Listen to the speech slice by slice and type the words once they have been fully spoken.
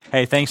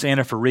Hey, thanks,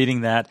 Anna, for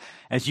reading that.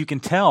 As you can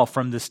tell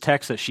from this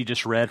text that she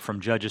just read from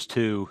Judges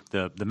 2,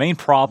 the main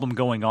problem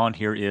going on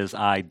here is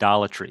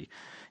idolatry.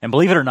 And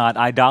believe it or not,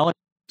 idolatry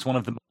is one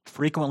of the most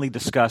frequently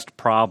discussed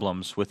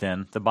problems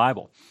within the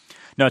Bible.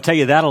 Now, I'll tell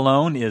you, that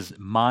alone is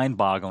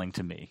mind-boggling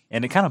to me.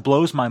 And it kind of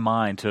blows my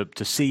mind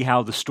to see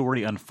how the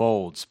story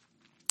unfolds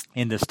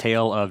in this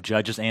tale of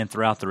Judges and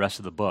throughout the rest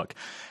of the book.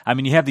 I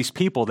mean, you have these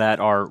people that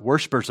are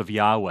worshipers of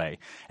Yahweh,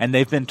 and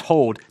they've been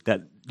told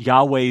that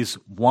Yahweh's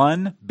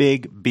one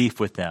big beef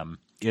with them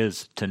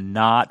is to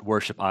not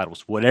worship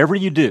idols. Whatever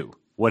you do,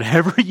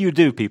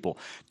 people,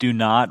 do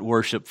not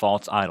worship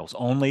false idols.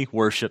 Only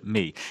worship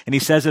me. And he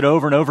says it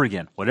over and over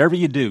again. Whatever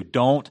you do,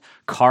 don't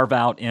carve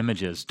out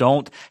images.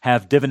 Don't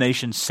have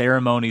divination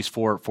ceremonies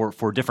for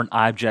different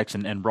objects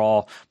and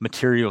raw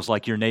materials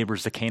like your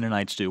neighbors, the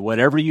Canaanites, do.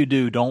 Whatever you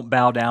do, don't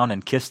bow down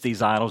and kiss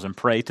these idols and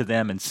pray to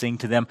them and sing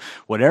to them.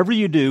 Whatever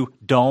you do,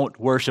 don't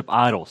worship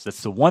idols.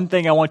 That's the one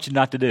thing I want you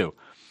not to do.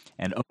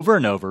 And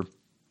over,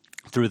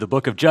 through the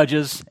book of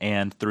Judges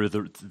and through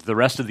the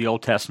rest of the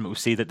Old Testament, we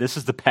see that this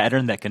is the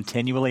pattern that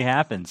continually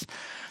happens.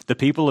 The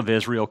people of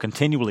Israel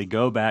continually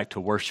go back to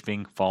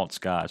worshiping false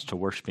gods, to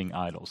worshiping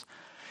idols.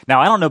 Now,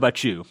 I don't know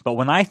about you, but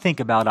when I think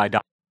about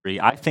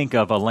idolatry, I think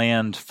of a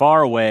land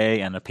far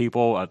away and a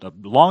people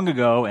long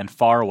ago and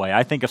far away.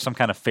 I think of some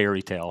kind of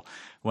fairy tale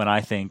when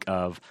I think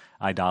of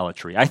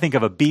idolatry. I think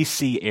of a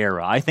BC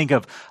era. I think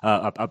of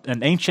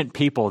an ancient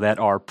people that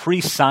are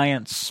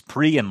pre-science,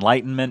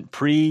 pre-enlightenment,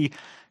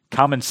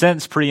 pre-common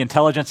sense,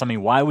 pre-intelligence. I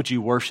mean, why would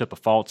you worship a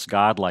false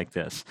god like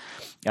this?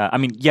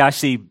 I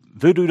see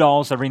voodoo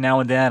dolls every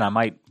now and then. I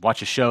might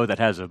watch a show that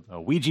has a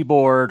Ouija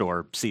board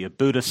or see a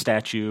Buddha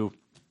statue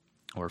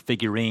or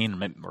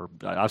figurine, or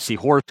I see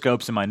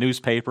horoscopes in my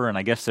newspaper, and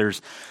I guess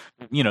there's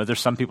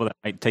some people that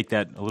might take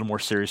that a little more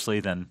seriously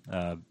than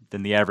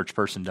the average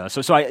person does.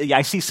 So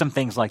I see some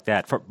things like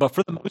that. But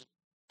for the most part,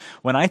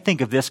 when I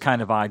think of this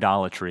kind of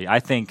idolatry,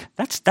 I think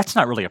that's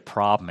not really a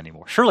problem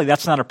anymore. Surely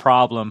that's not a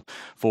problem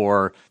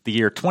for the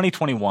year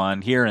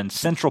 2021 here in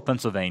central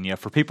Pennsylvania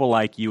for people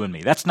like you and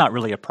me. That's not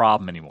really a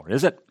problem anymore,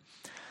 is it?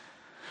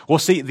 Well,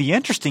 see, the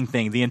interesting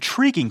thing, the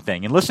intriguing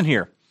thing, and listen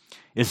here,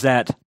 is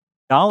that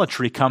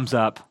idolatry comes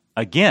up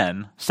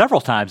again,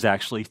 several times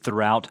actually,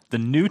 throughout the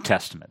New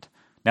Testament.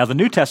 Now, the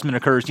New Testament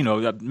occurs,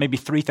 maybe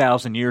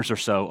 3,000 years or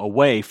so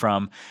away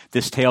from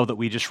this tale that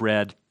we just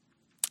read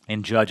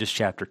in Judges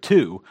chapter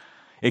 2.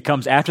 It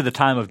comes after the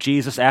time of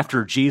Jesus,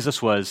 after Jesus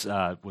was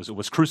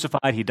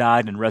crucified, he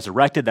died and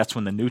resurrected. That's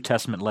when the New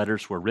Testament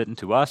letters were written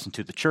to us and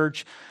to the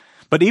church.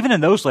 But even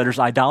in those letters,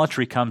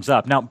 idolatry comes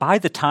up. Now, by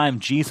the time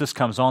Jesus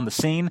comes on the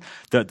scene,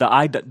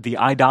 the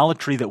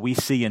idolatry that we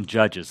see in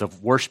Judges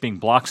of worshiping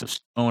blocks of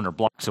stone or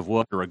blocks of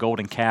wood or a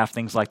golden calf,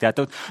 things like that,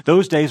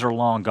 those days are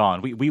long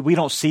gone. We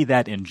don't see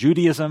that in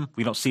Judaism.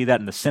 We don't see that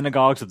in the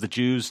synagogues of the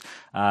Jews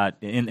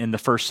in the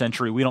first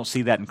century. We don't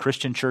see that in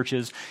Christian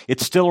churches.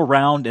 It's still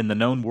around in the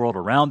known world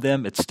around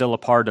them. It's still a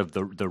part of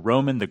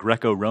the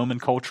Greco-Roman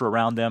culture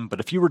around them. But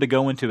if you were to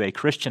go into a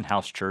Christian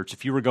house church,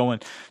 if you were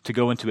going to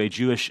go into a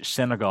Jewish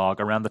synagogue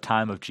around the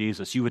time of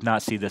Jesus, you would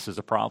not see this as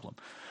a problem.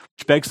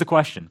 Which begs the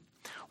question,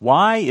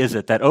 why is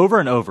it that over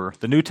and over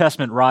the New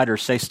Testament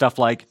writers say stuff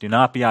like, do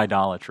not be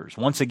idolaters?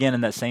 Once again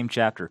in that same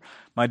chapter,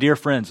 my dear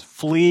friends,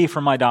 flee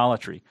from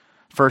idolatry.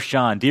 1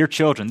 John, dear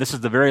children, this is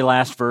the very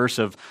last verse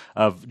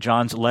of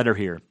John's letter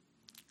here.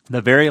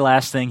 The very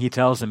last thing he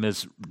tells them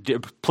is,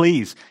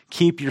 please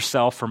keep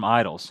yourself from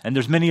idols. And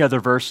there's many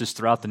other verses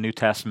throughout the New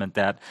Testament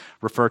that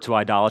refer to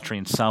idolatry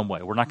in some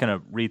way. We're not going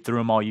to read through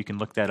them all. You can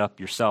look that up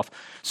yourself.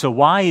 So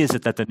why is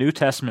it that the New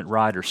Testament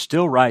writers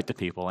still write to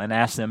people and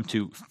ask them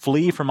to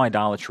flee from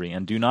idolatry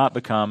and do not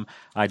become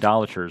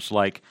idolaters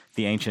like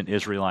the ancient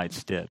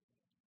Israelites did?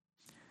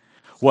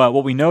 Well,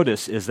 what we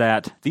notice is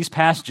that these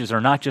passages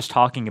are not just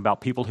talking about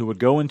people who would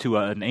go into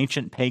an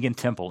ancient pagan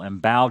temple and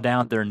bow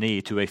down their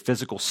knee to a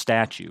physical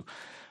statue.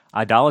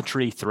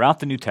 Idolatry throughout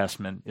the New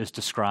Testament is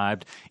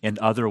described in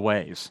other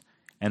ways.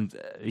 And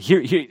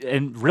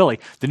really,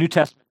 the New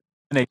Testament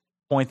is a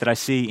point that I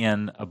see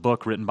in a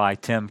book written by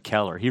Tim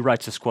Keller. He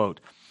writes this quote,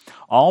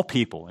 all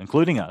people,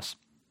 including us,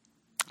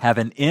 have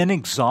an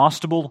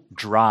inexhaustible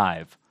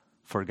drive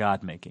for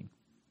God-making.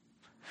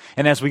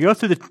 And as we go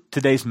through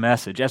today's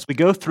message, as we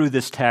go through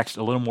this text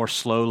a little more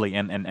slowly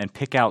and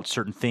pick out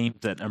certain themes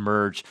that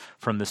emerge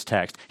from this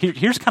text,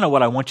 here's kind of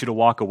what I want you to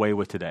walk away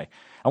with today.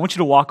 I want you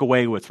to walk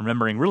away with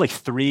remembering really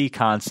three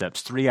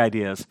concepts, three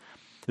ideas.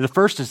 The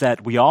first is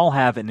that we all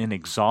have an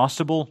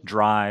inexhaustible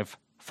drive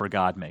for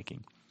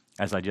God-making,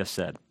 as I just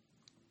said.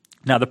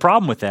 Now, the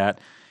problem with that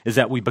is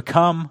that we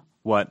become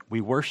what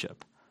we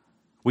worship.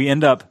 We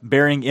end up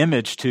bearing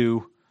image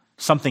to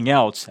something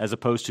else as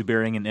opposed to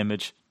bearing an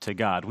image to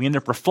God. We end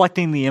up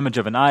reflecting the image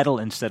of an idol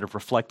instead of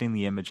reflecting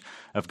the image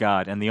of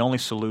God. And the only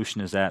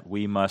solution is that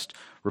we must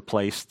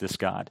replace this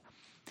God.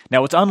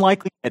 Now, it's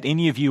unlikely that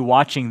any of you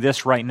watching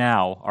this right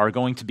now are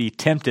going to be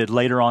tempted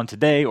later on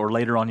today or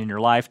later on in your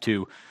life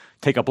to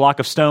take a block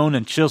of stone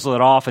and chisel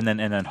it off and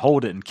then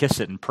hold it and kiss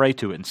it and pray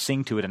to it and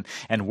sing to it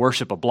and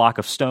worship a block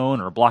of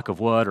stone or a block of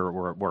wood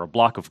or a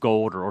block of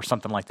gold or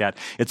something like that.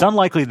 It's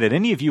unlikely that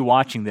any of you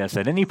watching this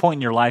at any point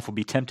in your life will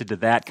be tempted to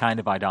that kind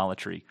of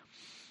idolatry.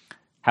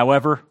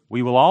 However,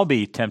 we will all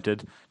be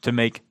tempted to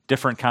make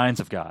different kinds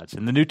of gods.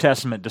 And the New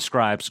Testament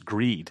describes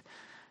greed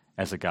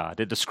as a god.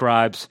 It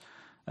describes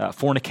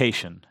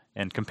fornication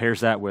and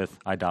compares that with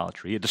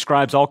idolatry. It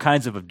describes all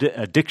kinds of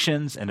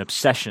addictions and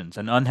obsessions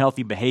and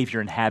unhealthy behavior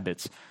and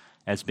habits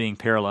as being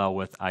parallel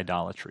with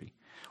idolatry.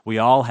 We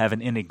all have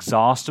an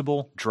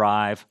inexhaustible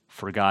drive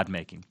for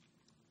God-making.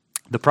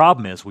 The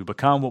problem is we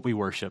become what we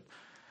worship.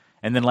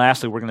 And then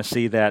lastly, we're going to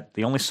see that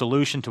the only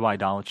solution to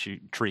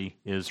idolatry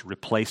is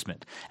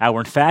replacement.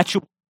 Our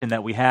infatuation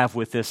that we have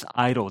with this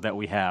idol that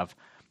we have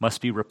must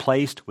be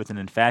replaced with an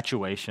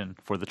infatuation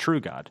for the true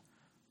God,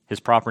 his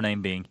proper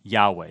name being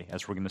Yahweh,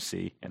 as we're going to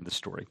see in the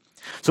story.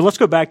 So let's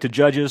go back to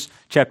Judges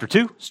chapter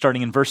 2,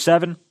 starting in verse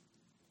 7,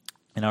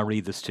 and I'll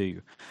read this to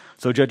you.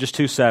 So Judges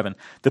 2:7,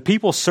 the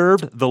people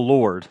served the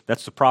Lord.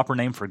 That's the proper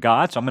name for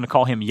God. So I'm going to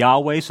call him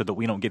Yahweh so that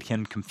we don't get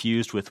him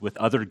confused with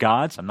other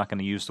gods. I'm not going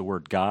to use the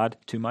word God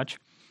too much.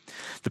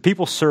 The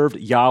people served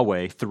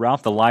Yahweh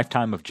throughout the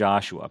lifetime of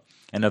Joshua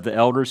and of the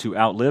elders who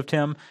outlived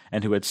him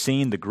and who had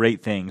seen the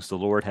great things the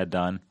Lord had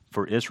done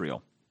for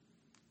Israel.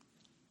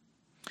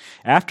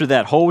 After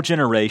that whole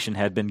generation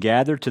had been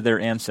gathered to their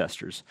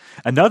ancestors,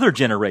 another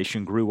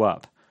generation grew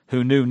up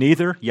who knew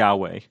neither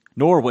Yahweh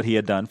nor what he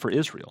had done for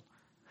Israel.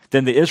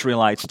 Then the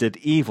Israelites did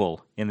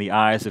evil in the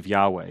eyes of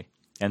Yahweh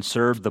and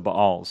served the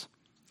Baals.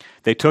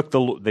 They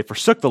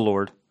forsook the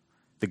Lord,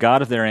 the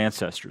God of their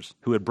ancestors,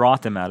 who had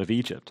brought them out of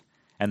Egypt,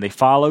 and they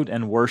followed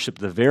and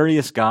worshipped the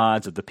various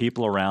gods of the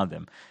people around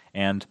them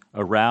and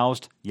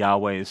aroused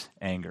Yahweh's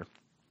anger.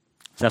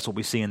 So that's what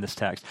we see in this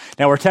text.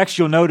 Now, our text,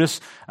 you'll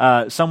notice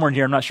somewhere in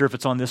here, I'm not sure if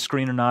it's on this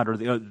screen or not,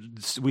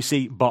 we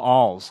see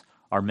Baals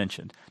are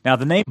mentioned. Now,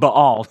 the name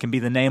Baal can be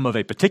the name of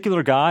a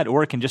particular god,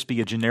 or it can just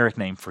be a generic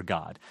name for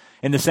God.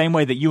 In the same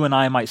way that you and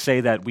I might say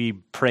that we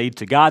prayed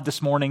to God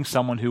this morning,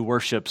 someone who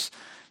worships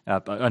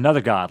another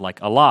god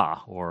like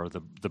Allah or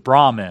the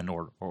Brahmin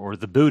or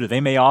the Buddha,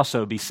 they may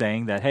also be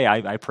saying that, hey,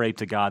 I prayed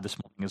to God this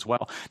morning as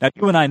well. Now,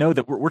 you and I know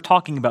that we're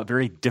talking about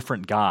very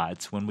different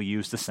gods when we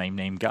use the same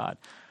name God.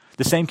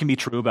 The same can be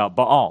true about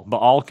Baal.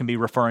 Baal can be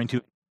referring to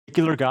a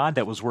particular god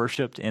that was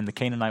worshipped in the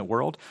Canaanite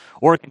world,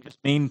 or it can just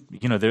mean,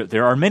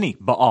 there are many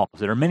Baals,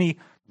 there are many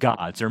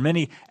gods, there are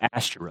many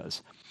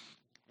Ashtoreths.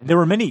 There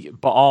were many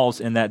Baals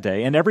in that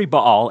day, and every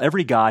Baal,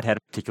 every god had a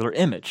particular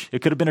image.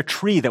 It could have been a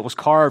tree that was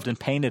carved and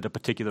painted a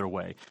particular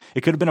way.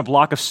 It could have been a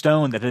block of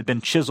stone that had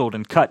been chiseled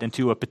and cut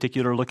into a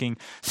particular looking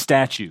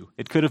statue.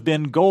 It could have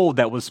been gold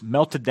that was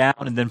melted down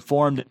and then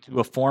formed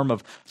into a form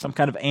of some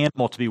kind of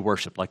animal to be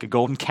worshipped, like a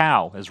golden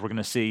cow, as we're going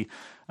to see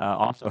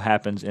also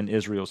happens in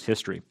Israel's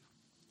history.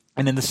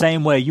 And in the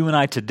same way, you and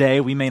I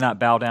today, we may not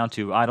bow down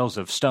to idols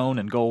of stone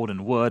and gold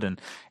and wood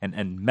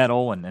and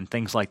metal and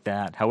things like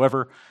that.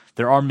 However,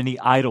 there are many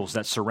idols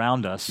that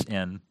surround us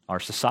in our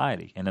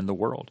society and in the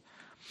world.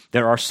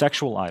 There are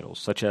sexual idols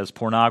such as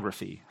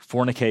pornography,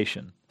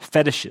 fornication,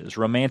 fetishes,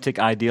 romantic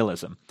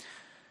idealism.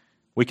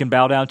 We can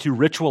bow down to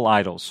ritual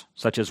idols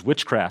such as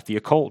witchcraft, the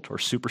occult, or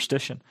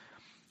superstition.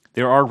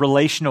 There are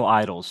relational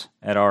idols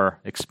at our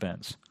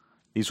expense.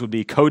 These would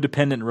be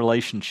codependent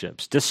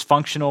relationships,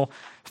 dysfunctional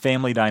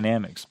family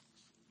dynamics.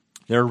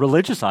 There are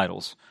religious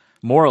idols,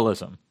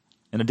 moralism,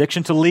 an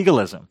addiction to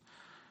legalism,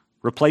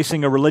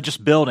 replacing a religious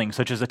building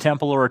such as a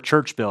temple or a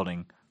church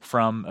building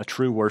from a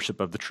true worship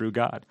of the true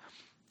God.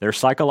 There are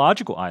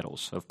psychological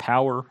idols of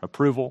power,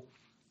 approval,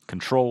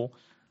 control.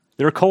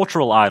 There are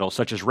cultural idols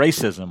such as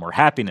racism or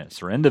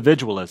happiness or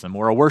individualism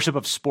or a worship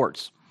of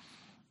sports.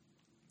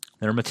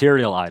 There are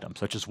material items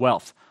such as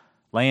wealth,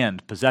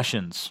 land,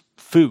 possessions,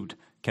 food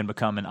can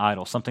become an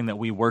idol, something that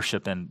we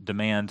worship and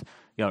demand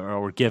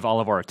or give all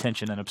of our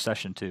attention and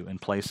obsession to in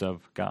place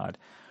of God.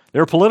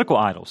 There are political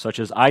idols, such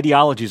as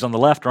ideologies on the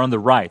left or on the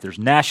right. There's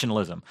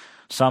nationalism.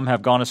 Some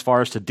have gone as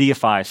far as to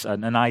deify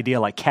an idea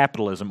like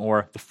capitalism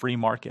or the free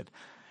market.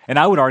 And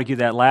I would argue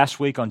that last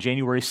week on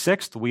January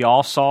 6th, we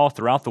all saw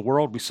throughout the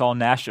world, we saw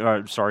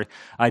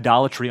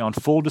idolatry on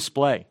full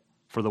display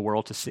for the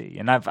world to see.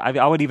 And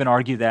I would even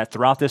argue that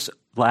throughout this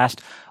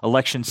last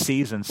election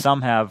season,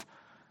 some have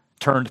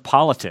turned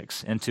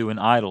politics into an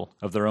idol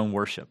of their own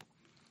worship.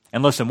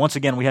 And listen, once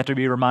again, we have to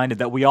be reminded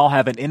that we all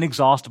have an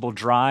inexhaustible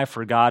drive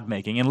for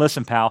God-making. And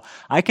listen, pal,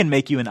 I can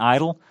make you an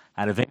idol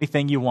out of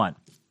anything you want.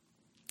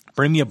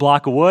 Bring me a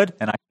block of wood,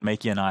 and I can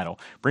make you an idol.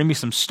 Bring me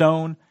some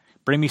stone,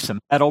 bring me some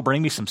metal,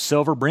 bring me some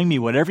silver, bring me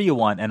whatever you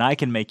want, and I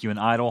can make you an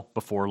idol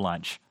before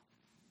lunch.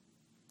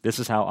 This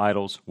is how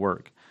idols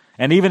work.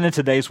 And even in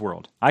today's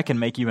world, I can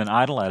make you an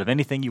idol out of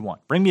anything you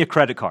want. Bring me a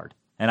credit card,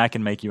 and I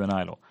can make you an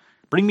idol.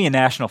 Bring me a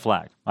national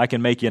flag. I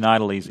can make you an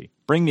idol easy.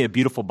 Bring me a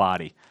beautiful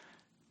body.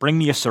 Bring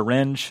me a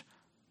syringe.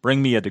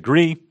 Bring me a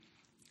degree.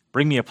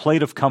 Bring me a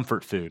plate of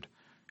comfort food.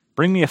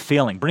 Bring me a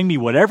feeling. Bring me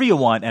whatever you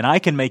want, and I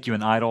can make you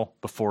an idol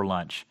before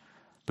lunch.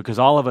 Because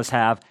all of us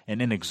have an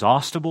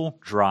inexhaustible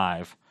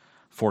drive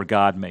for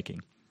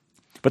God-making.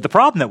 But the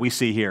problem that we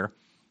see here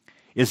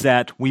is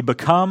that we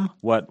become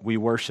what we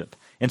worship.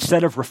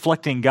 Instead of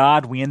reflecting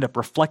God, we end up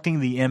reflecting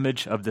the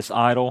image of this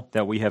idol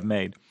that we have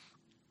made.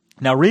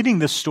 Now, reading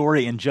this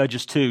story in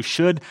Judges 2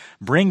 should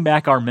bring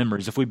back our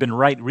memories. If we've been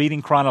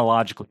reading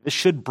chronologically, this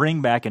should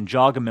bring back and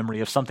jog a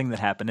memory of something that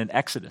happened in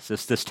Exodus.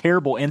 This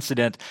terrible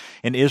incident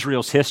in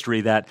Israel's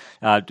history that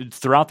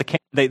throughout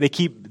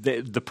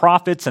the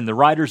prophets and the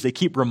writers, they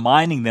keep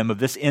reminding them of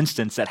this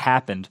instance that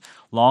happened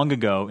long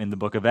ago in the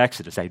book of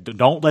Exodus. Hey,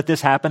 don't let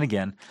this happen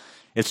again.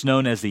 It's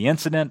known as the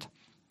incident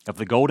of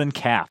the golden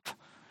calf.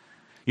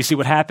 You see,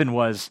 what happened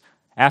was,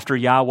 after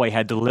Yahweh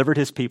had delivered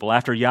his people,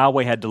 after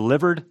Yahweh had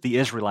delivered the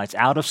Israelites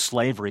out of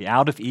slavery,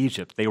 out of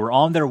Egypt, they were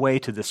on their way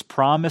to this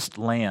promised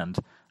land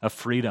of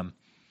freedom.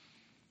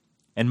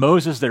 And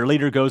Moses, their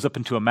leader, goes up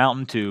into a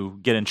mountain to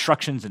get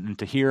instructions and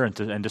to hear and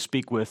to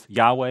speak with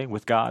Yahweh,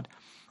 with God.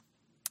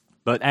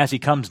 But as he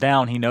comes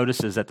down, he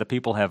notices that the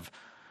people have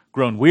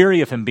grown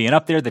weary of him being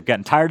up there. They've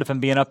gotten tired of him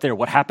being up there.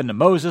 What happened to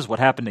Moses? What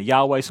happened to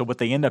Yahweh? So what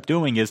they end up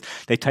doing is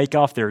they take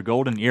off their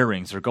golden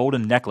earrings, their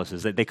golden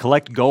necklaces. They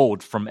collect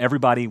gold from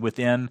everybody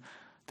within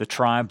the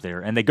tribe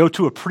there. And they go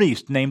to a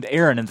priest named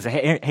Aaron and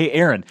say, hey,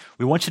 Aaron,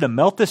 we want you to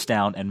melt this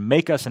down and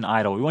make us an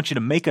idol. We want you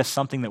to make us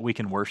something that we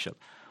can worship.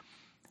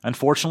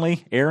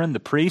 Unfortunately, Aaron, the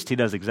priest, he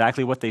does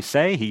exactly what they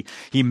say.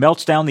 He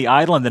melts down the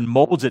idol and then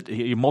molds it.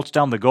 He melts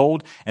down the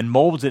gold and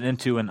molds it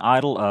into an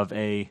idol of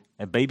a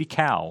baby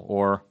cow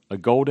or a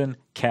golden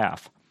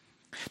calf.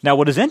 Now,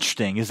 what is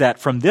interesting is that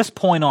from this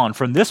point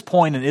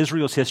in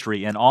Israel's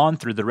history and on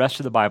through the rest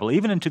of the Bible,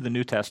 even into the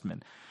New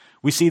Testament,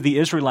 we see the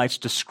Israelites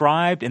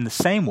described in the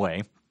same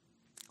way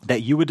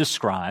that you would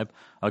describe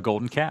a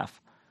golden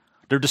calf.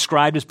 They're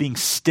described as being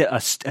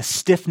a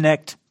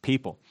stiff-necked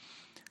people.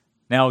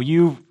 Now,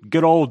 you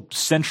good old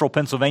central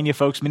Pennsylvania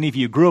folks, many of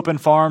you grew up in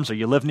farms or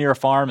you live near a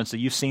farm, and so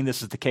you've seen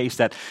this is the case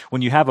that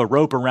when you have a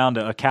rope around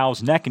a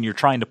cow's neck and you're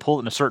trying to pull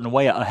it in a certain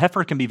way, a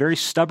heifer can be very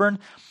stubborn,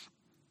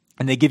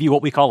 and they give you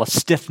what we call a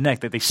stiff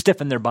neck, that they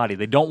stiffen their body.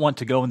 They don't want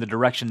to go in the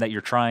direction that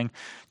you're trying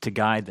to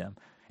guide them.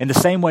 In the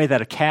same way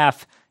that a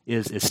calf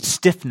is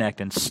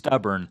stiff-necked and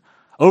stubborn,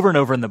 over and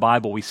over in the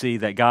Bible we see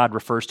that God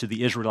refers to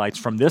the Israelites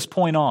from this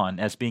point on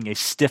as being a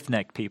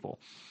stiff-necked people.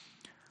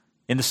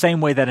 In the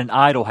same way that an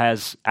idol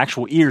has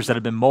actual ears that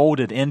have been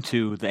molded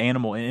into the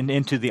animal and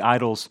into the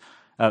idol's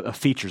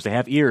features. They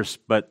have ears,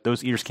 but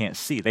those ears can't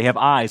see. They have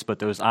eyes, but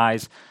those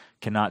eyes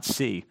cannot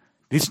see.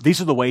 These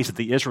are the ways that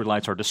the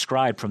Israelites are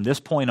described from this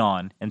point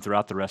on and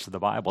throughout the rest of the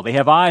Bible. They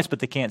have eyes, but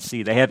they can't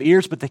see. They have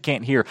ears, but they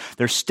can't hear.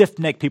 They're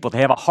stiff-necked people. They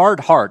have a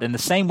hard heart. In the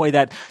same way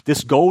that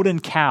this golden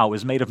cow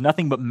is made of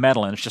nothing but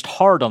metal and it's just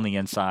hard on the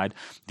inside,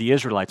 the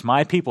Israelites,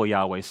 my people,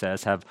 Yahweh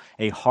says, have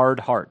a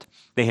hard heart.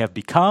 They have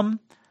become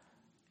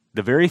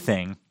the very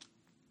thing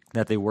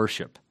that they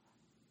worship.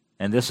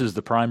 And this is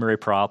the primary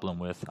problem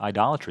with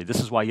idolatry. This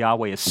is why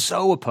Yahweh is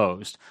so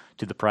opposed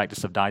to the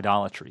practice of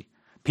idolatry.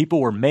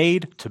 People were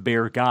made to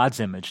bear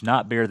God's image,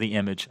 not bear the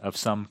image of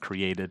some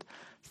created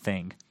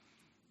thing.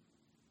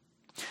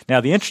 Now,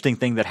 the interesting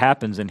thing that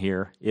happens in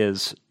here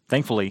is,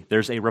 thankfully,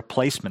 there's a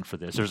replacement for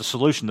this. There's a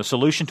solution. The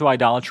solution to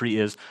idolatry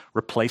is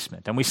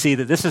replacement. And we see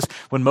that this is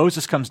when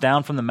Moses comes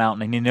down from the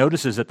mountain and he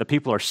notices that the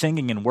people are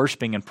singing and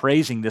worshiping and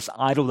praising this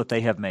idol that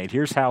they have made.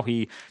 Here's how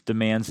he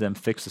demands them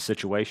fix the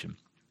situation.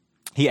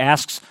 He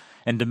asks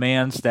and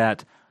demands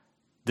that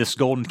this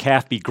golden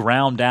calf be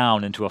ground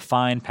down into a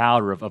fine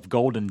powder of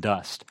golden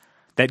dust.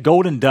 That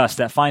golden dust,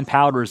 that fine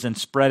powder, is then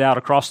spread out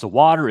across the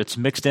water. It's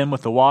mixed in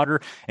with the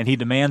water, and he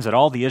demands that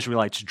all the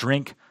Israelites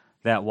drink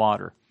that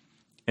water.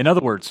 In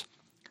other words,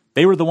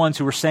 they were the ones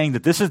who were saying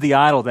that this is the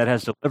idol that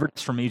has delivered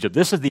us from Egypt.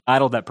 This is the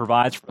idol that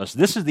provides for us.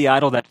 This is the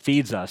idol that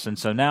feeds us. And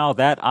so now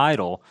that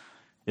idol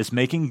is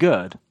making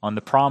good on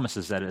the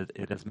promises that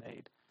it has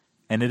made.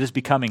 And it is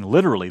becoming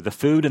literally the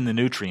food and the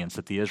nutrients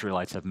that the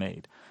Israelites have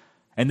made.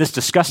 And this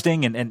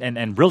disgusting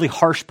and really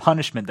harsh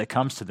punishment that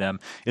comes to them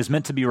is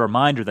meant to be a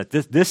reminder that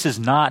this is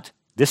not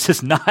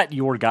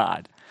your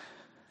God.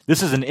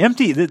 This is an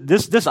empty.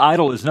 This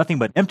idol is nothing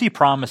but empty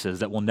promises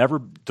that will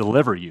never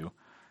deliver you,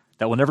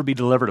 that will never be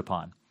delivered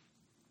upon.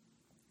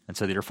 And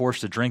so they are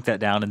forced to drink that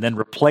down and then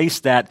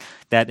replace that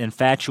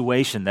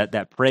infatuation,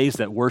 that praise,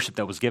 that worship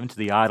that was given to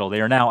the idol.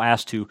 They are now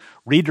asked to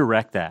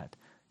redirect that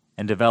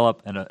and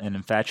develop an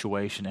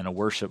infatuation and a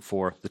worship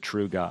for the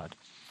true God,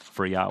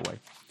 for Yahweh.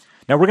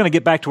 Now we're going to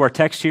get back to our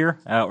text here.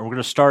 We're going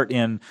to start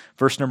in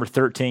verse number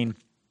 13.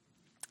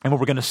 And what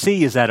we're going to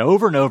see is that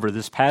over and over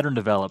this pattern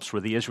develops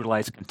where the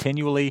Israelites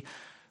continually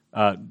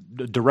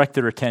direct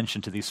their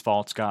attention to these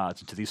false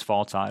gods and to these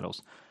false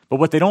idols. But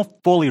what they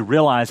don't fully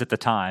realize at the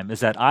time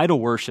is that idol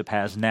worship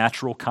has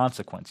natural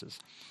consequences.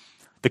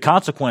 The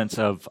consequence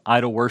of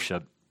idol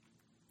worship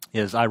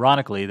is,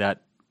 ironically,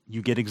 that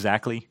you get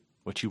exactly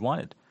what you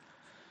wanted.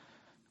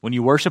 When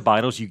you worship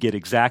idols, you get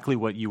exactly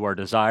what you are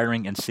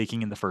desiring and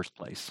seeking in the first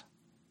place.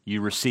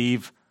 You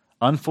receive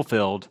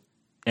unfulfilled,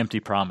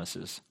 empty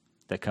promises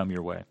that come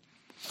your way.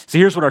 So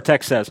here's what our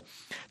text says.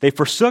 They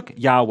forsook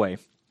Yahweh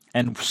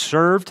and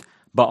served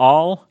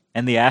Baal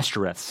and the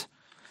Ashtoreths.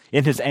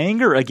 In his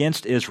anger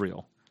against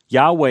Israel,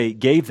 Yahweh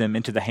gave them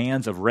into the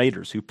hands of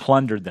raiders who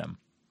plundered them.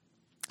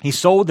 He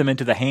sold them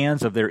into the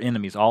hands of their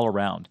enemies all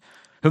around,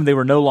 whom they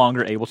were no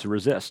longer able to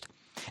resist.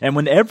 And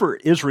whenever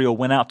Israel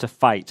went out to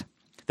fight,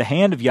 the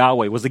hand of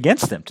Yahweh was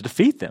against them to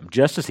defeat them,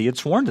 just as he had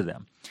sworn to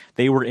them.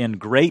 They were in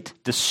great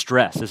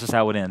distress. This is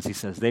how it ends. He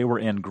says, they were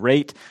in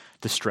great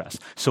distress.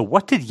 So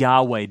what did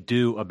Yahweh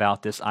do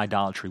about this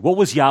idolatry? What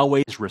was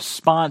Yahweh's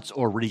response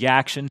or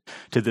reaction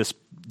to this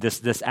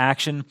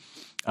action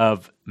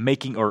of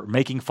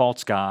making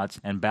false gods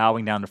and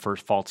bowing down to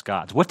first false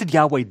gods? What did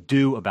Yahweh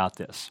do about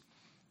this?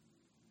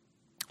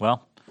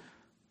 Well,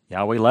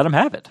 Yahweh let them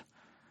have it.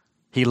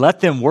 He let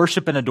them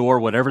worship and adore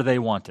whatever they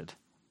wanted.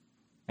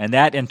 And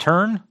that, in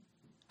turn,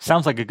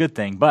 sounds like a good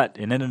thing, but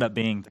it ended up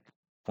being the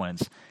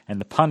consequence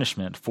and the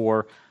punishment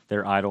for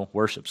their idol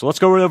worship. So let's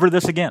go over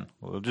this again.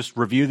 We'll just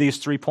review these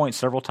 3 points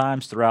several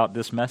times throughout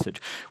this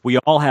message. We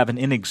all have an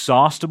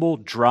inexhaustible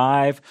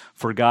drive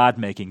for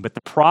God-making, but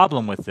the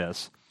problem with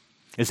this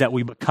is that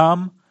we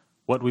become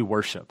what we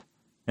worship.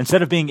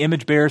 Instead of being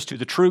image bearers to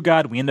the true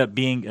God, we end up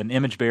being an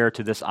image bearer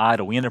to this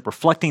idol. We end up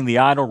reflecting the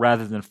idol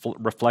rather than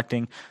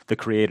reflecting the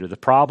Creator. The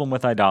problem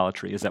with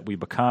idolatry is that we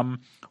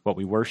become what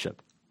we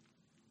worship.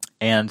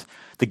 And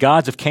the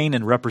gods of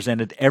Canaan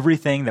represented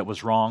everything that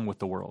was wrong with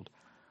the world.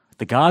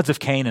 The gods of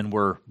Canaan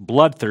were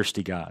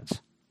bloodthirsty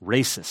gods,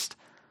 racist,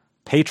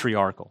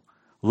 patriarchal,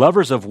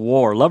 lovers of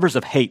war, lovers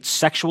of hate,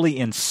 sexually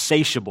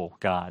insatiable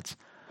gods.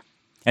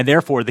 And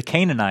therefore, the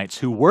Canaanites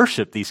who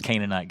worshiped these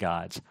Canaanite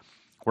gods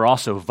were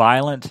also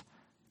violent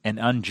and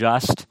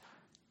unjust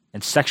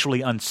and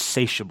sexually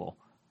unsatiable.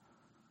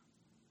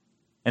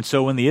 And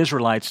so when the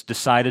Israelites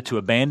decided to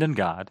abandon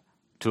God,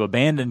 to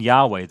abandon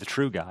Yahweh, the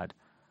true God,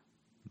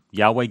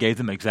 Yahweh gave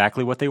them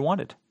exactly what they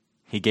wanted.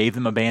 He gave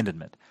them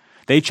abandonment.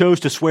 They chose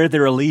to swear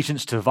their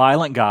allegiance to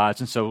violent gods,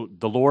 and so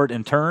the Lord,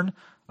 in turn,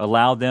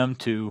 allowed them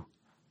to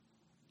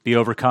be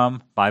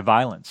overcome by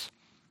violence.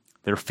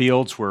 Their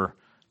fields were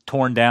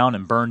torn down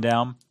and burned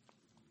down.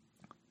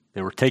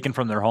 They were taken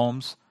from their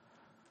homes.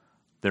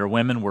 Their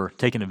women were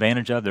taken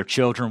advantage of. Their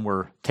children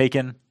were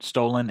taken,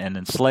 stolen, and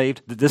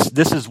enslaved.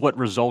 This is what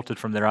resulted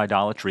from their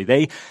idolatry.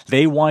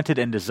 They wanted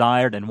and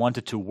desired and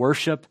wanted to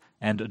worship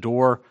and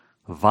adore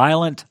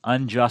violent,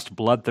 unjust,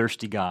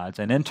 bloodthirsty gods.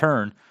 And in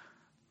turn,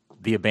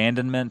 the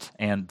abandonment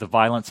and the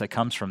violence that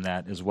comes from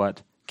that is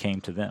what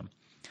came to them.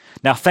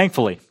 Now,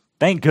 thankfully,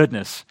 thank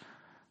goodness,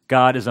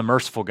 God is a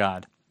merciful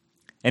God.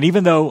 And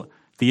even though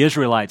the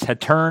Israelites had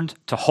turned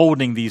to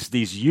holding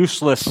these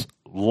useless,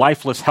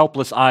 lifeless,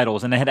 helpless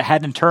idols, and they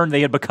had in turn,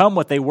 they had become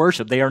what they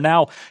worship. They are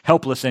now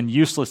helpless and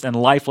useless and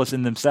lifeless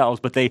in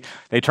themselves, but they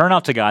turn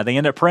out to God. They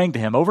end up praying to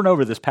Him. Over and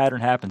over, this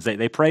pattern happens.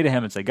 They pray to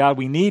Him and say, God,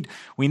 we need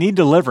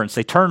deliverance.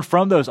 They turn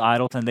from those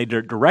idols, and they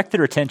direct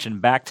their attention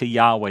back to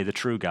Yahweh, the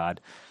true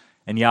God,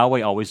 and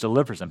Yahweh always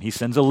delivers them. He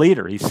sends a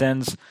leader. He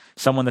sends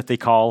someone that they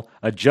call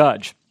a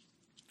judge,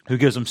 who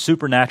gives them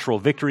supernatural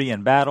victory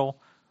in battle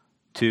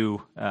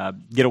to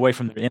get away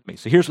from their enemies.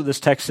 So here's what this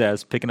text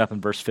says, picking up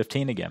in verse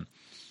 15 again.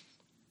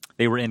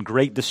 They were in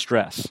great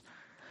distress.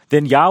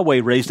 Then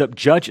Yahweh raised up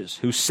judges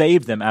who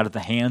saved them out of the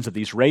hands of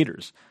these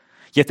raiders.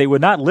 Yet they would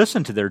not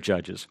listen to their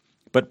judges,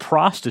 but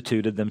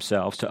prostituted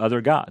themselves to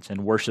other gods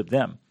and worshiped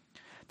them.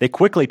 They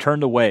quickly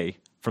turned away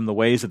from the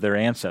ways of their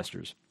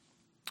ancestors,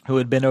 who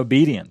had been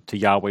obedient to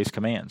Yahweh's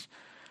commands.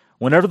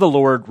 Whenever the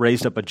Lord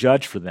raised up a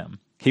judge for them,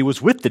 He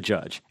was with the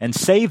judge and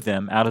saved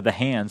them out of the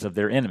hands of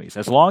their enemies,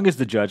 as long as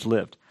the judge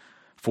lived.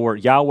 For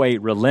Yahweh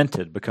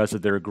relented because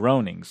of their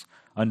groanings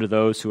under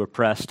those who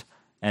oppressed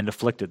and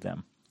afflicted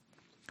them.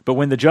 But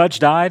when the judge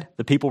died,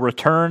 the people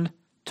returned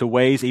to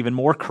ways even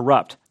more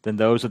corrupt than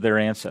those of their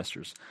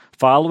ancestors.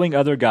 Following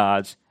other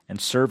gods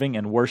and serving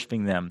and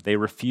worshiping them, they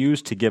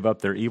refused to give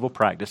up their evil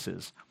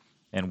practices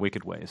and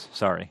wicked ways.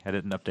 Sorry, I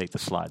didn't update the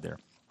slide there.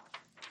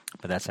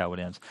 But that's how it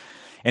ends.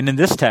 And in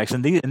this text,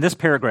 in this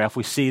paragraph,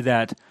 we see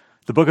that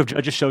the book of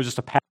Judges shows us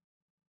a pattern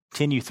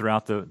continue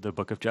throughout the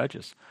book of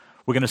Judges.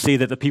 We're going to see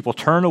that the people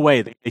turn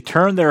away. They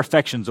turn their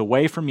affections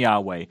away from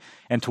Yahweh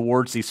and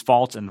towards these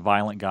false and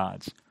violent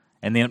gods.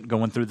 And then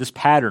going through this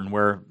pattern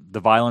where the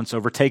violence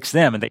overtakes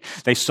them. And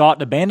they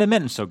sought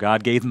abandonment, and so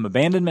God gave them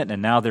abandonment,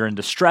 and now they're in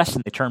distress,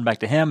 and they turn back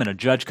to Him, and a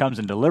judge comes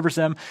and delivers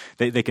them.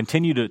 They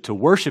continue to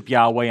worship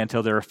Yahweh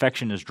until their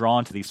affection is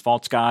drawn to these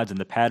false gods, and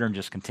the pattern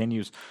just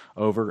continues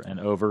over and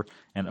over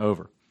and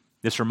over.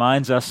 This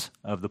reminds us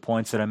of the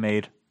points that I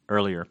made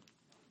earlier,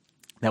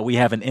 that we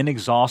have an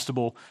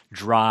inexhaustible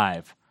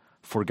drive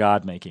for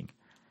God-making.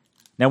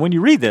 Now, when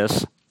you read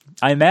this,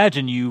 I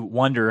imagine you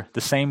wonder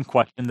the same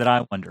question that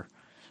I wonder.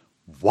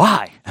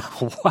 Why?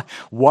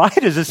 Why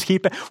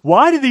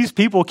do these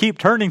people keep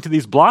turning to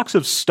these blocks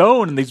of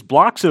stone and these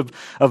blocks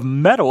of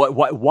metal?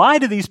 Why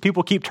do these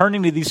people keep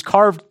turning to these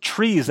carved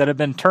trees that have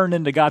been turned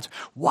into gods?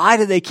 Why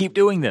do they keep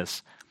doing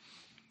this?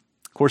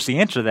 Of course, the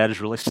answer to that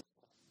is really simple,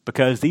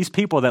 because these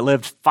people that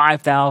lived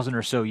 5,000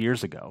 or so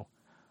years ago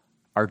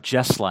are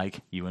just like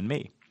you and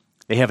me.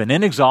 They have an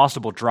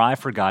inexhaustible drive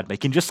for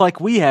God-making, just like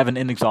we have an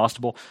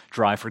inexhaustible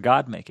drive for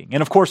God-making.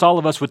 And of course, all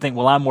of us would think,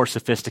 well, I'm more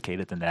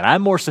sophisticated than that.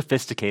 I'm more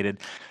sophisticated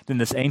than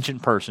this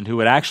ancient person who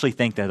would actually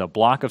think that a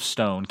block of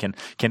stone can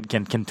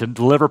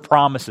deliver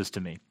promises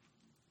to me.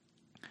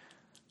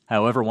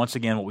 However, once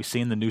again, what we see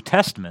in the New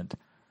Testament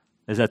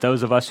is that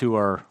those of us who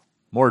are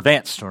more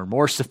advanced or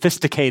more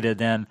sophisticated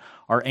than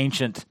our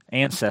ancient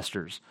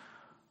ancestors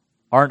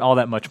aren't all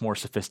that much more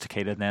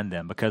sophisticated than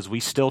them, because we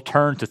still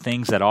turn to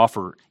things that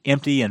offer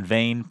empty and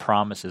vain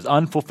promises,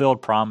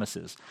 unfulfilled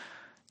promises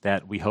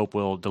that we hope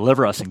will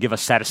deliver us and give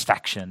us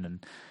satisfaction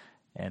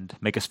and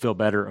make us feel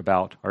better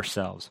about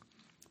ourselves.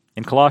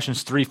 In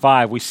Colossians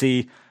 3:5, we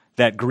see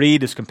that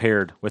greed is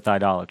compared with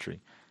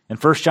idolatry. In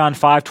 1 John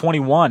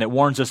 5:21, it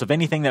warns us of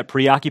anything that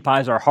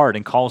preoccupies our heart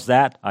and calls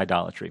that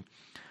idolatry.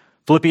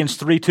 Philippians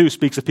 3:2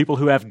 speaks of people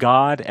who have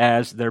God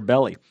as their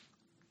belly.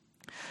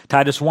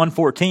 Titus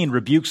 1:14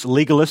 rebukes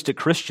legalistic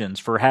Christians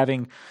for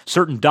having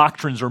certain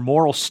doctrines or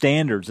moral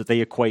standards that they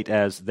equate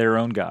as their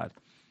own God.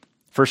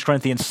 1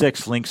 Corinthians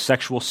 6 links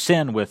sexual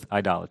sin with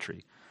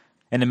idolatry.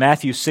 And in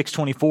Matthew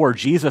 6:24,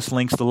 Jesus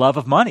links the love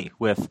of money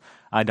with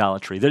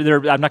idolatry.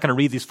 I'm not going to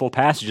read these full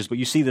passages, but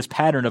you see this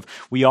pattern of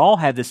we all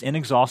have this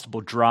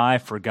inexhaustible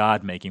drive for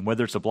God-making,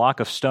 whether it's a block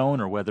of stone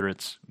or whether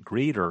it's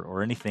greed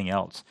or anything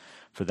else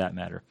for that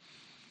matter.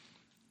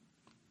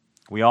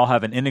 We all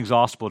have an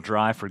inexhaustible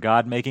drive for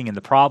God-making, and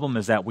the problem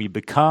is that we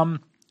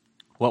become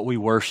what we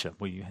worship.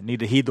 We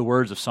need to heed the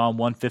words of Psalm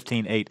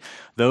 115:8.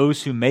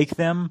 Those who make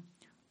them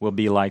will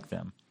be like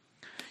them.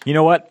 You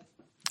know what?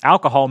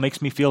 Alcohol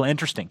makes me feel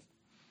interesting.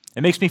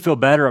 It makes me feel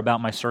better about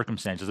my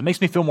circumstances. It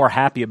makes me feel more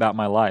happy about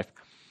my life.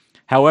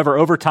 However,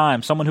 over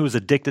time, someone who is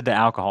addicted to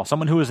alcohol,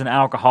 someone who is an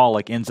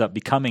alcoholic ends up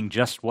becoming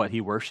just what he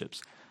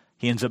worships.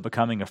 He ends up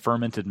becoming a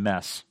fermented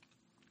mess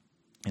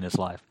in his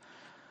life.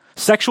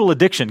 Sexual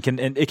addiction can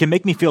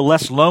make me feel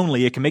less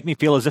lonely. It can make me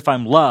feel as if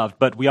I'm loved,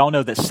 but we all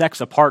know that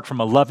sex apart from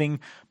a loving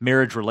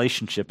marriage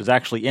relationship is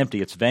actually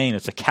empty. It's vain.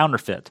 It's a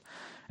counterfeit.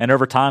 And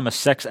over time, a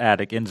sex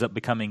addict ends up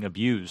becoming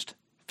abused,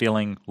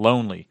 feeling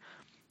lonely,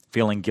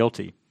 feeling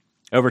guilty.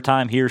 Over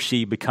time, he or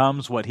she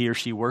becomes what he or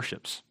she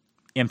worships,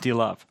 empty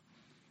love.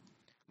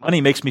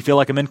 Money makes me feel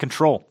like I'm in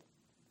control.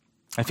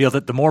 I feel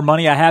that the more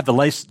money I have, the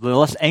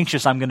less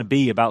anxious I'm going to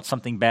be about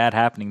something bad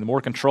happening, the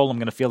more control I'm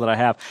going to feel that I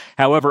have.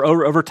 However,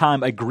 over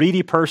time, a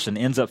greedy person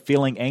ends up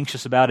feeling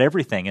anxious about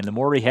everything, and the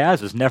more he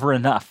has is never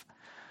enough.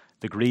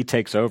 The greed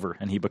takes over,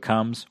 and he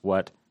becomes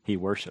what he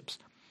worships.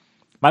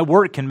 My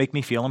work can make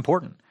me feel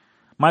important.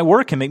 My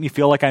work can make me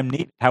feel like I'm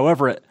needed.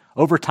 However,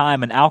 over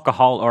time, an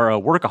alcoholic or a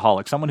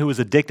workaholic, someone who is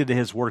addicted to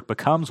his work,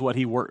 becomes what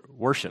he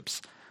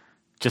worships.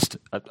 Just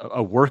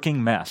a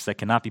working mess that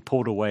cannot be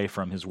pulled away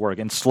from his work,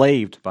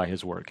 enslaved by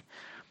his work.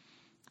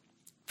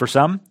 For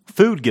some,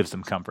 food gives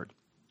them comfort,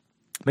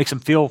 makes them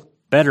feel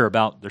better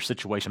about their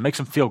situation, makes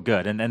them feel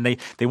good, and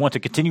they want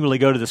to continually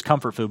go to this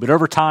comfort food. But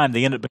over time,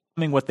 they end up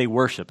becoming what they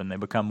worship, and they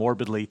become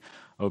morbidly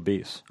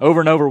obese. Over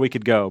and over we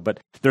could go, but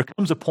there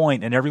comes a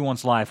point in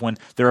everyone's life when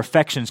their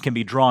affections can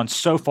be drawn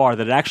so far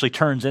that it actually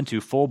turns into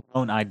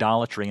full-blown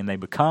idolatry, and they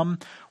become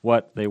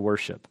what they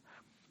worship.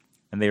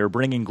 And they are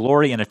bringing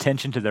glory and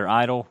attention to their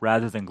idol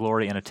rather than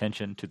glory and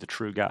attention to the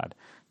true God,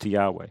 to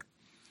Yahweh.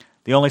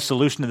 The only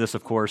solution to this,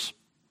 of course,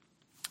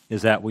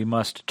 is that we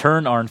must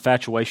turn our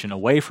infatuation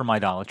away from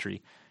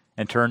idolatry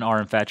and turn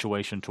our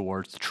infatuation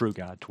towards the true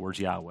God, towards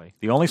Yahweh.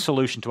 The only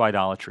solution to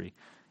idolatry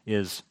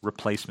is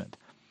replacement.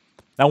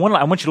 Now,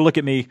 I want you to look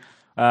at me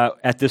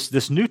at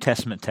this New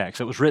Testament text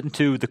that was written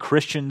to the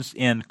Christians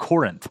in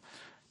Corinth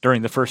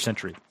during the first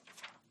century.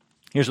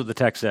 Here's what the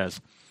text says.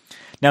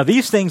 Now,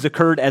 these things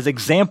occurred as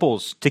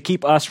examples to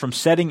keep us from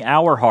setting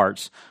our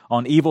hearts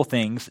on evil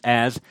things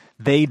as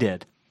they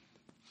did.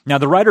 Now,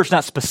 the writer's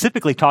not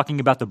specifically talking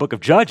about the book of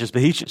Judges,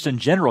 but he's just in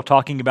general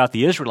talking about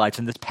the Israelites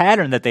and this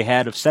pattern that they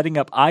had of setting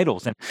up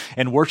idols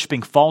and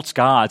worshiping false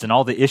gods and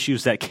all the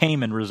issues that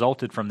came and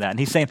resulted from that. And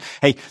he's saying,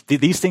 hey,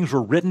 these things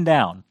were written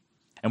down,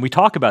 and we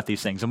talk about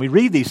these things, and we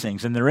read these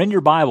things, and they're in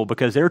your Bible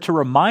because they're to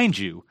remind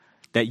you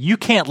that you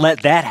can't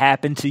let that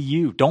happen to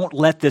you. Don't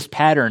let this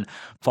pattern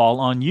fall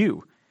on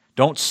you.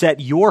 Don't set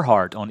your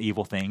heart on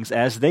evil things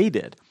as they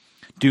did.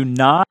 Do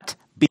not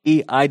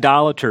be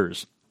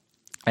idolaters,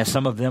 as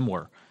some of them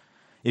were.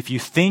 If you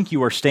think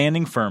you are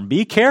standing firm,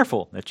 be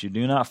careful that you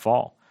do not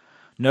fall.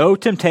 No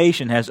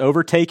temptation has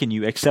overtaken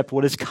you except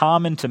what is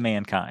common to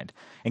mankind.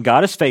 And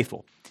God is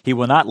faithful. He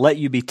will not let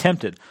you be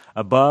tempted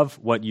above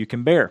what you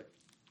can bear.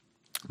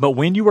 But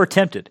when you are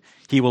tempted,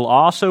 He will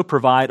also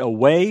provide a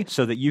way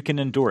so that you can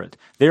endure it.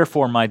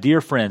 Therefore, my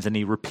dear friends, and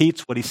he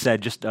repeats what he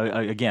said just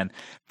again,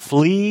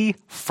 flee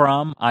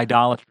from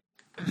idolatry.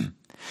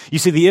 You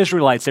see, the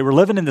Israelites, they were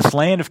living in this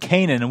land of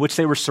Canaan in which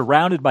they were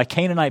surrounded by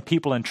Canaanite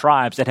people and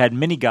tribes that had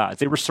many gods.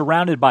 They were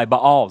surrounded by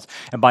Baals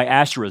and by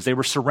Asherahs. They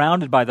were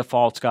surrounded by the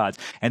false gods.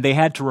 And they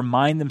had to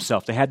remind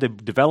themselves, they had to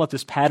develop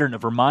this pattern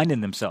of reminding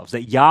themselves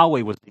that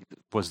Yahweh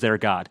was their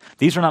God.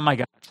 These are not my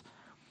gods.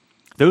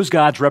 Those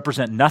gods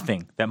represent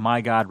nothing that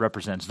my God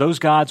represents. Those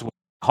gods will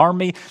harm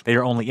me. They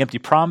are only empty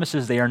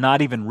promises. They are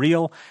not even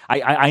real.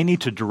 I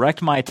need to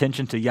direct my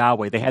attention to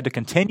Yahweh. They had to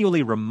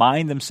continually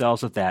remind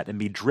themselves of that and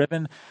be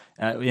driven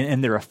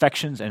in their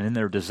affections and in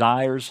their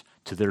desires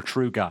to their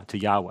true God, to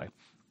Yahweh.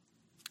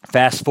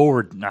 Fast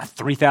forward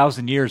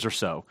 3,000 years or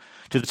so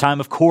to the time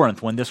of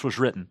Corinth when this was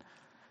written.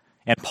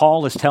 And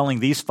Paul is telling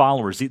these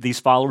followers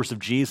of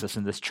Jesus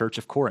in this church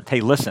of Corinth,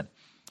 hey, listen,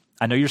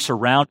 I know you're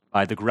surrounded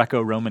by the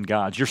Greco-Roman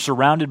gods. You're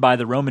surrounded by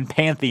the Roman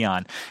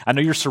pantheon. I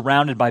know you're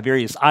surrounded by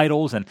various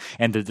idols, and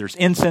there's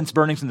incense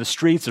burnings in the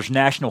streets. There's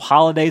national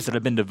holidays that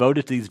have been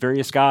devoted to these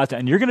various gods,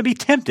 and you're going to be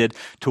tempted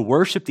to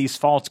worship these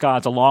false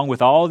gods along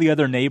with all the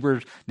other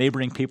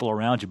neighboring people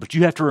around you. But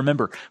you have to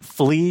remember,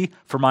 flee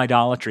from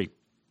idolatry.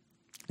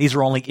 These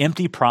are only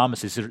empty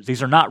promises.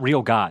 These are not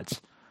real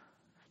gods.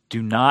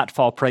 Do not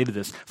fall prey to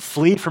this.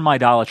 Flee from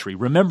idolatry.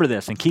 Remember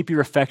this and keep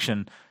your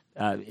affection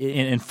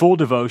in full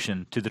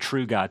devotion to the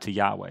true God, to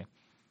Yahweh.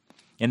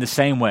 In the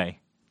same way,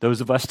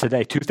 those of us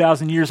today,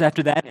 2,000 years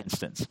after that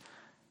instance,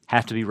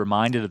 have to be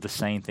reminded of the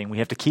same thing. We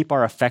have to keep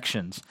our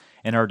affections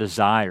and our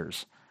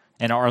desires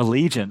and our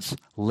allegiance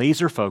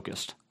laser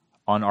focused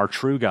on our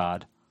true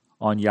God,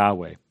 on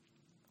Yahweh.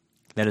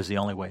 That is the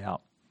only way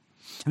out.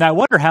 Now, I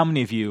wonder how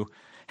many of you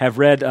have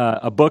read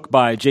a book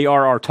by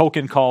J.R.R.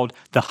 Tolkien called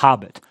The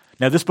Hobbit.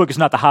 Now, this book is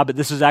not The Hobbit.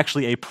 This is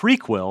actually a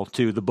prequel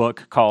to the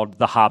book called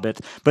The Hobbit,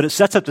 but it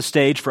sets up the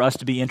stage for us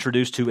to be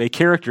introduced to a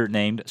character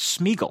named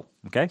Smeagol.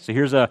 Okay,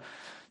 so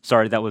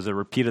sorry, that was a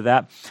repeat of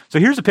that. So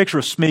here's a picture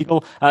of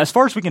Smeagol. As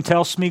far as we can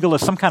tell, Smeagol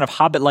is some kind of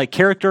Hobbit-like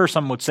character.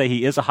 Some would say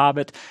he is a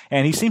Hobbit,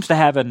 and he seems to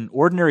have an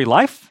ordinary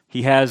life.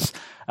 He has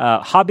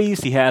hobbies.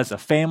 He has a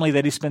family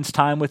that he spends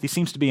time with. He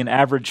seems to be an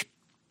average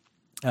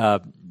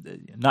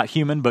not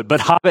human,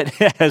 but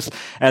Hobbit, as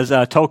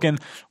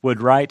Tolkien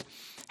would write.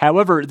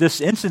 However,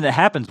 this incident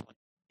happens when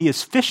he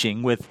is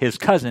fishing with his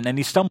cousin, and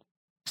he stumbles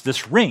on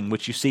this ring,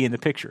 which you see in the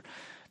picture.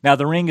 Now,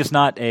 the ring is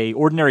not an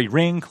ordinary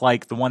ring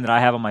like the one that I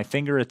have on my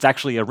finger. It's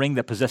actually a ring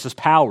that possesses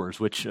powers,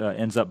 which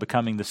ends up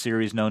becoming the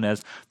series known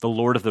as The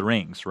Lord of the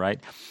Rings, right?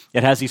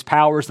 It has these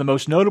powers. The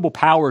most notable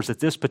powers that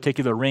this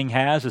particular ring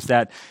has is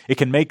that it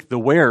can make the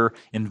wearer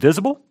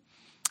invisible,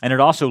 and it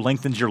also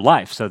lengthens your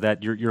life so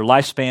that your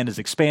lifespan is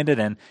expanded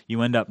and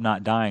you end up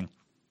not dying.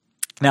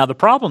 Now, the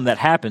problem that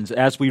happens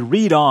as we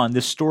read on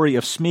this story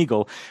of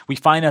Smeagol, we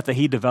find out that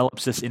he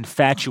develops this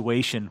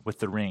infatuation with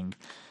the ring.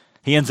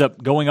 He ends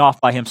up going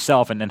off by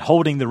himself and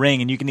holding the ring,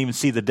 and you can even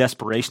see the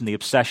desperation, the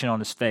obsession on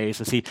his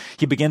face as he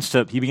begins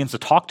to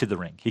talk to the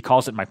ring. He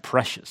calls it my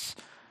precious,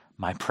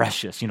 my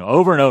precious.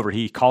 Over and over,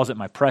 he calls it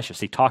my precious.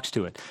 He talks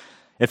to it.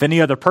 If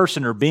any other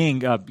person or being,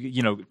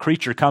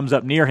 creature comes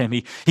up near him,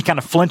 he kind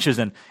of flinches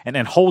and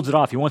holds it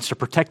off. He wants to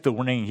protect the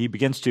ring. He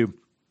begins to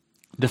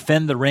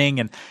defend the ring,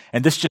 and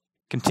this just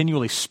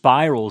continually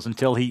spirals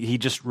until he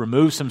just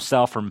removes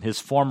himself from his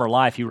former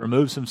life. He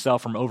removes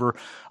himself from over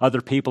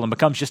other people and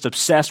becomes just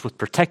obsessed with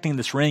protecting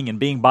this ring and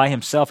being by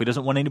himself. He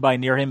doesn't want anybody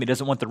near him. He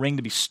doesn't want the ring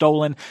to be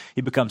stolen.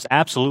 He becomes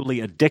absolutely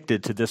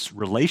addicted to this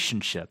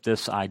relationship,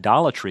 this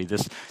idolatry,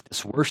 this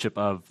worship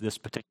of this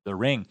particular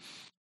ring.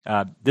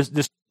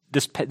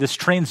 This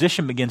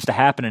transition begins to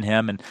happen in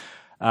him, and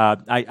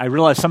I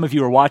realize some of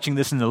you are watching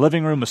this in the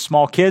living room with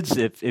small kids.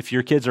 If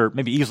your kids are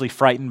maybe easily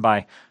frightened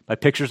by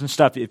pictures and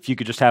stuff, if you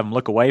could just have them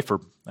look away for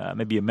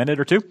maybe a minute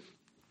or two.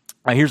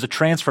 Here's a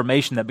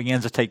transformation that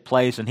begins to take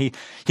place, and he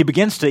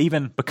begins to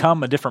even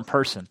become a different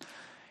person.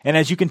 And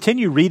as you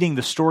continue reading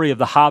the story of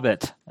the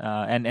Hobbit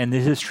and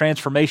his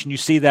transformation, you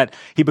see that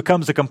he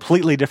becomes a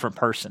completely different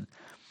person.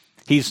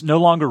 He's no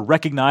longer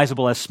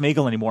recognizable as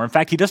Smeagol anymore. In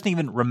fact, he doesn't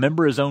even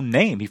remember his own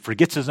name. He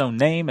forgets his own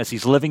name as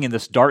he's living in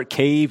this dark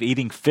cave,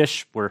 eating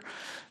fish where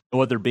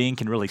no other being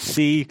can really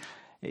see.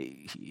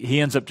 He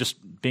ends up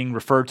just being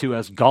referred to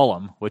as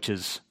Gollum, which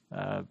is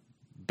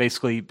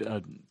basically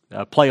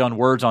a play on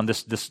words on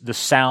this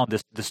sound,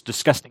 this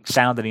disgusting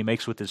sound that he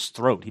makes with his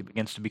throat. He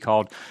begins to be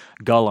called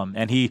Gollum,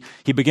 and he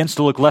begins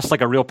to look less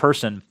like a real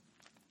person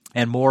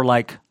and more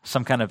like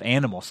some kind of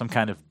animal, some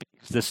kind of beast.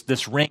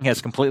 This ring has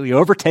completely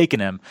overtaken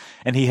him,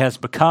 and he has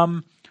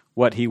become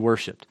what he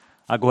worshipped.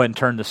 I'll go ahead and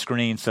turn the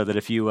screen so that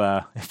if you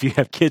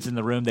have kids in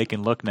the room, they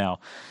can look now.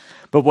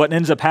 But what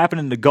ends up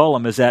happening to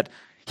Gollum is that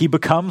he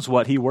becomes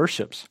what he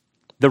worships.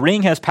 The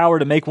ring has power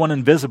to make one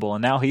invisible,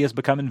 and now he has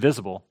become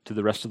invisible to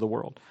the rest of the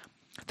world.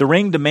 The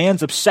ring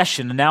demands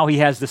obsession, and now he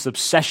has this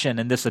obsession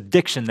and this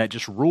addiction that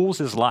just rules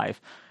his life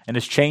and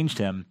has changed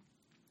him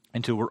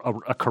into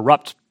a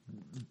corrupt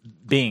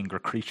being or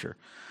creature.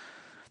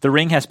 The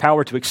ring has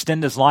power to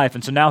extend his life,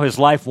 and so now his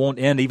life won't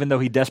end even though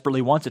he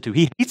desperately wants it to.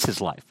 He hates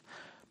his life,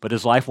 but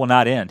his life will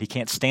not end. He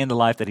can't stand the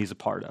life that he's a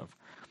part of.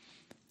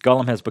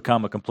 Gollum has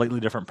become a completely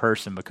different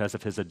person because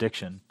of his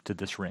addiction to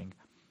this ring.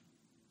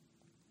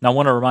 Now, I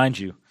want to remind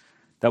you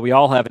that we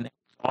all have an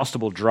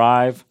inexhaustible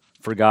drive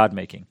for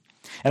God-making.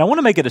 And I want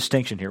to make a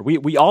distinction here.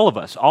 We all of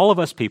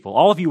us people,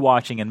 all of you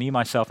watching, and me,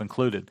 myself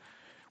included,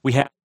 we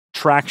have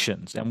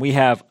attractions and we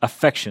have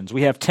affections.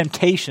 We have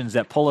temptations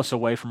that pull us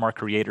away from our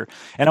Creator.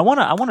 And I want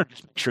to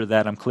just make sure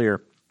that I'm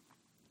clear.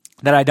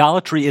 that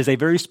idolatry is a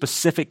very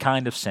specific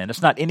kind of sin.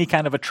 It's not any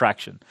kind of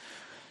attraction,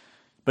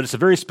 but it's a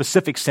very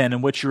specific sin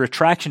in which your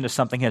attraction to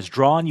something has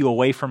drawn you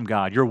away from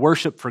God. Your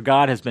worship for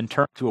God has been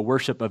turned to a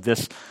worship of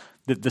this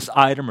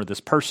item or this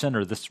person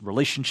or this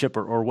relationship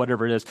or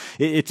whatever it is.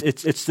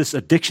 It's this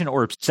addiction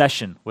or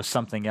obsession with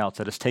something else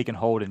that has taken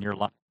hold in your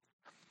life.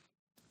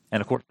 And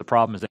of course, the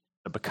problem is that it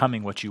ends up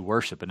becoming what you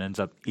worship and ends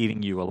up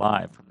eating you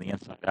alive from the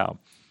inside out.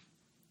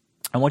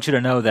 I want you to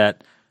know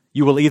that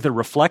you will either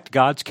reflect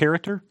God's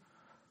character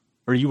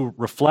or you will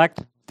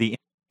reflect the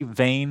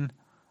vain,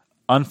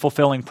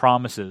 unfulfilling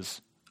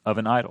promises of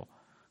an idol.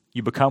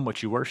 You become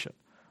what you worship.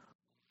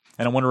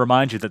 And I want to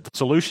remind you that the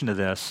solution to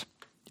this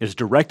is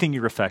directing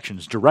your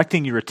affections,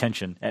 directing your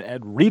attention,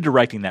 and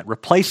redirecting that,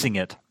 replacing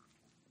it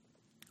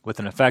with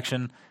an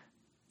affection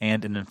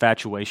and an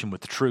infatuation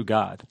with the true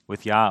God,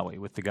 with Yahweh,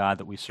 with the God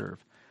that we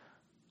serve.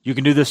 You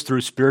can do this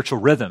through spiritual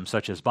rhythms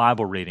such as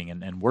Bible reading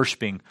and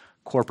worshiping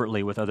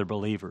corporately with other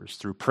believers,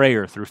 through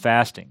prayer, through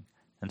fasting,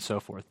 and so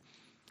forth.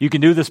 You can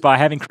do this by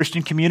having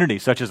Christian community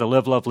such as a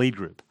Live, Love, Lead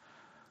group.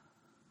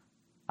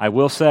 I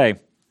will say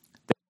that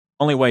the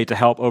only way to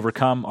help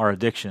overcome our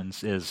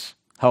addictions is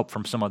help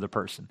from some other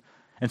person.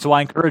 And so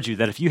I encourage you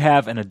that if you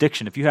have an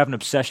addiction, if you have an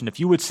obsession, if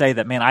you would say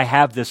that, man, I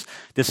have this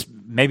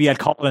maybe I'd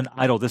call it an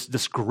idol,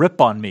 this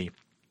grip on me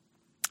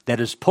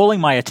that is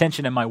pulling my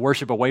attention and my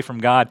worship away from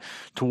God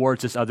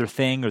towards this other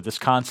thing or this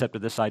concept or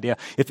this idea.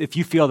 If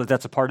you feel that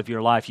that's a part of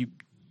your life,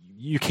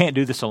 you can't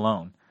do this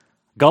alone.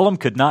 Gollum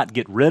could not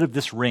get rid of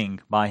this ring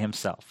by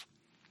himself.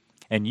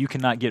 And you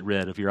cannot get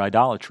rid of your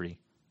idolatry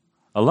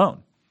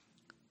alone.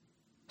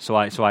 So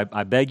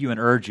I beg you and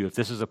urge you, if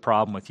this is a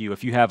problem with you,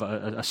 if you have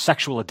a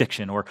sexual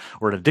addiction or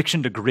an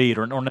addiction to greed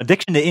or an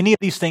addiction to any of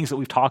these things that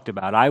we've talked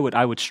about, I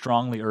would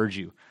strongly urge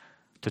you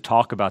to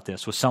talk about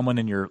this with someone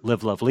in your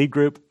Live, Love, Lead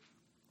group,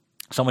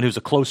 someone who's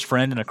a close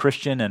friend and a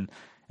Christian and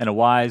a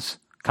wise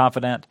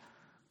confidant.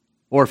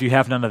 Or if you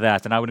have none of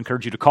that, then I would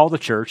encourage you to call the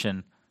church,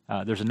 and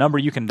there's a number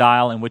you can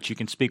dial in which you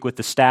can speak with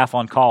the staff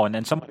on call,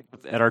 and somebody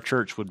at our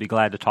church would be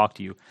glad to talk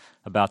to you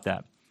about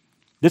that.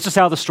 This is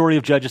how the story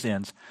of Judges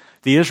ends.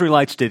 The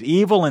Israelites did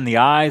evil in the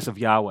eyes of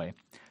Yahweh.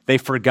 They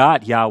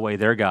forgot Yahweh,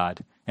 their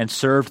God, and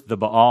served the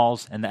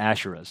Baals and the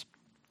Asherahs.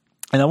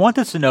 And I want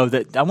you to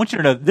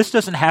know this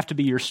doesn't have to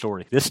be your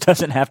story. This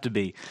doesn't have to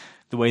be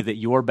the way that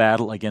your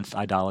battle against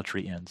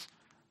idolatry ends.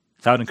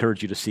 So I would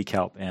encourage you to seek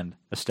help and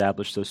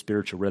establish those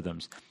spiritual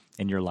rhythms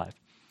in your life.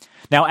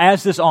 Now,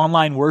 as this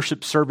online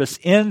worship service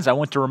ends, I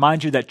want to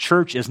remind you that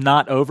church is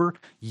not over.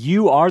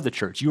 You are the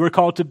church. You are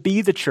called to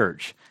be the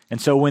church. And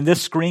so when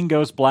this screen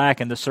goes black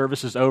and the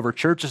service is over,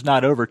 church is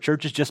not over.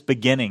 Church is just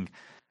beginning.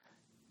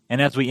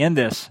 And as we end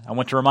this, I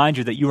want to remind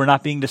you that you are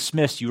not being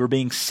dismissed. You are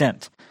being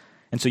sent.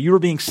 And so you are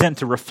being sent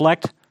to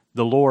reflect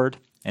the Lord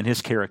and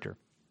His character.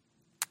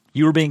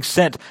 You are being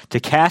sent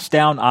to cast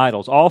down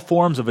idols, all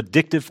forms of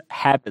addictive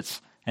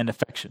habits and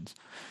affections.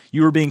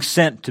 You are being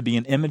sent to be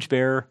an image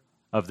bearer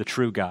of the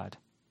true God.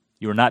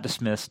 You are not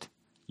dismissed.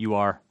 You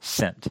are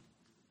sent.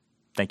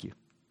 Thank you.